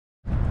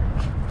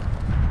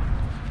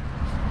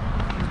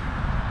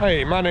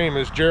Hey, my name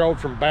is Gerald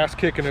from Bass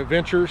Kicking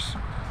Adventures,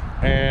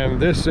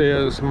 and this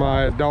is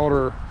my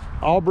daughter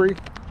Aubrey.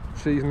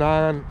 She's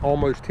 9,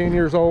 almost 10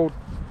 years old,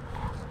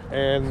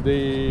 and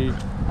the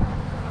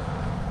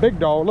big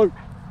dog, Luke.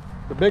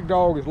 The big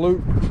dog is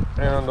Luke,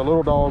 and the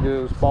little dog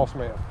is Boss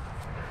Man.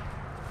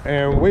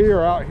 And we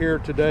are out here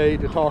today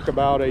to talk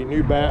about a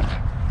new bat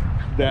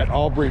that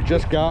Aubrey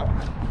just got,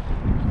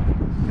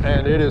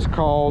 and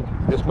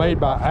it's made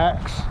by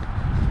Axe,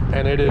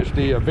 and it is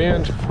the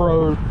Avenge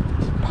Pro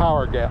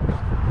Power Gap.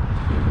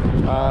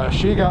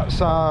 She got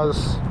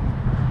size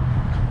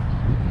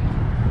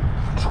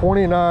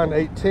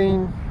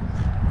 29-18,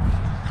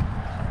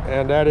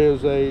 and that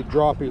is a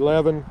drop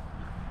 11.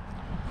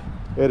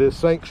 It is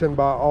sanctioned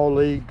by all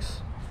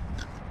leagues,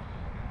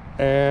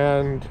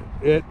 and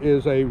it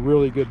is a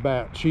really good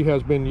bat. She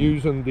has been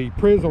using the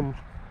prism,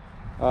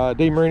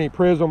 Demarini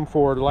prism,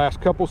 for the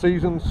last couple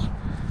seasons,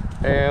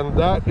 and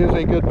that is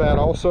a good bat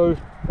also.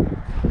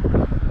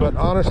 But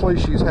honestly,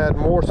 she's had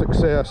more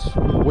success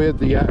with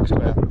the Axe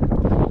bat,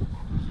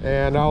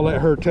 and I'll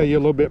let her tell you a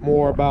little bit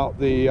more about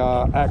the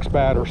Axe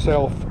bat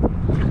herself.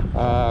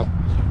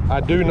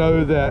 I do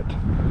know that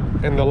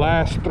in the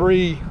last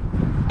 3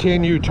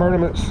 10U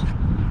tournaments,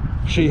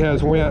 she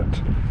has went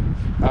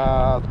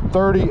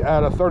 30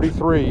 out of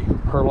 33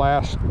 her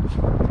last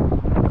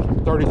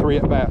 33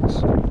 at bats.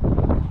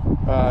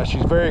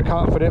 She's very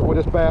confident with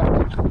this bat,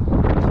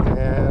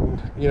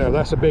 and you know,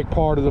 that's a big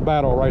part of the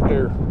battle right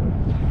there.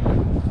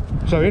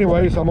 So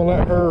anyways, I'm gonna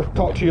let her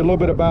talk to you a little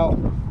bit about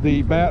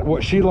the bat,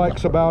 what she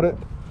likes about it,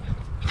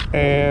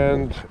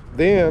 and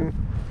then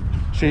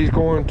she's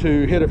going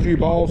to hit a few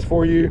balls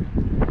for you,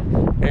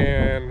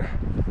 and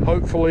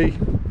hopefully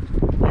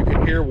you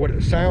can hear what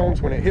it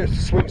sounds when it hits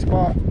the sweet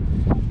spot.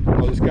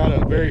 Well, it's got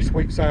a very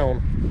sweet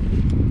sound,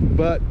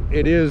 but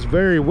it is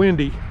very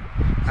windy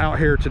out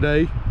here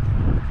today,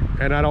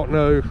 and I don't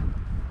know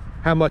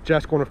how much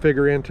that's going to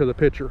figure into the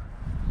picture.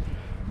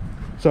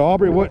 So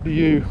Aubrey, what do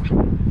you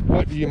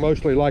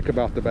mostly like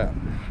about the bat?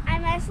 I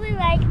mostly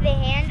like the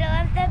handle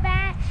of the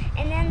bat,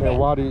 and then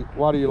why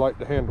do you like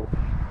the handle?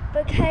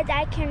 Because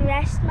I can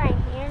rest my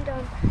hand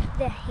on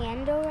the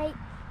handle, right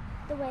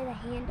the way the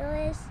handle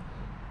is.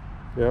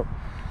 Yep.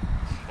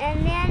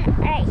 And then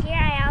right here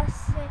I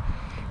also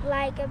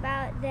like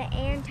about the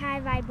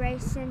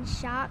anti-vibration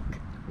shock.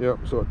 Yep,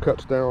 so it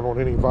cuts down on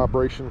any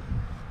vibration.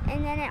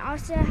 And then it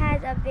also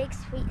has a big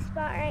sweet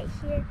spot right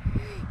here,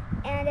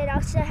 and it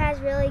also has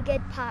really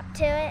good pop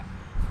to it.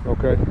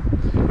 Okay.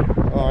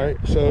 All right,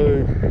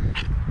 so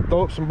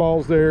throw up some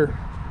balls there,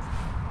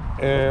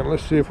 and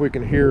let's see if we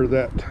can hear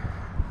that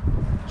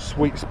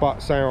sweet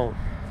spot sound.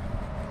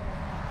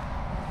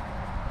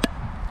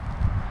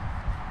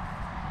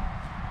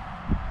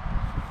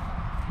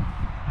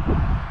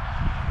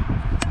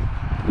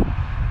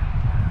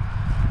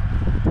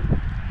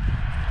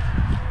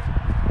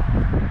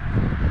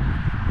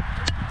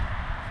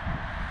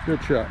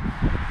 Good shot.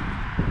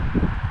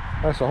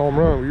 That's a home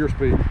run with your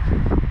speed.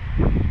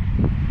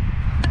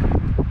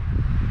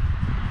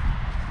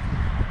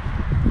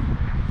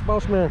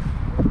 Boss Man.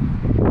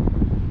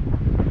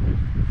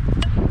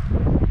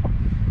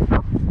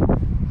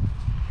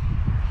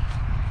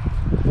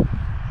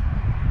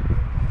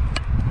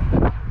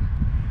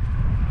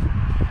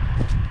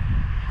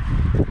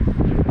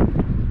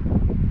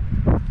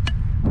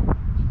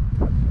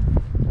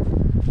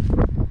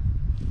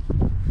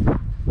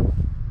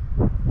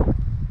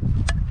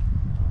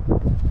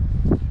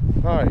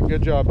 All right,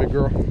 good job, big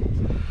girl.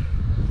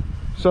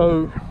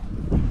 So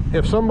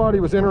if somebody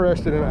was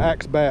interested in an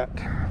Axe bat,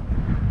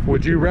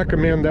 would you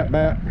recommend that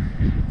bat?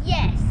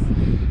 Yes.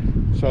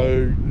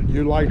 So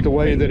you like the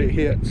way that it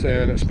hits,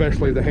 and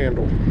especially the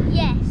handle?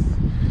 Yes.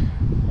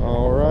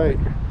 All right.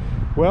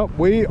 Well,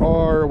 we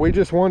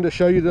just wanted to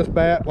show you this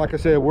bat. Like I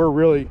said, we're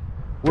really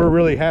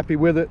happy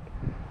with it.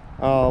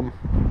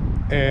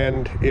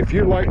 And if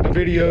you liked the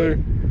video,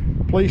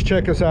 please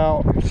check us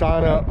out,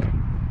 sign up,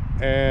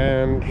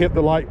 and hit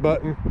the like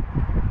button.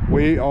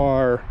 We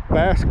are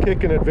Bass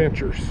Kicking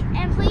Adventures.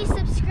 And please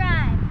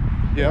subscribe.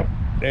 Yep.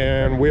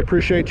 And we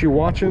appreciate you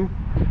watching,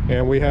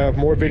 and we have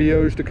more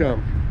videos to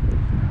come.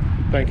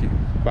 Thank you.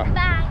 Bye.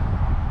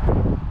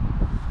 Bye.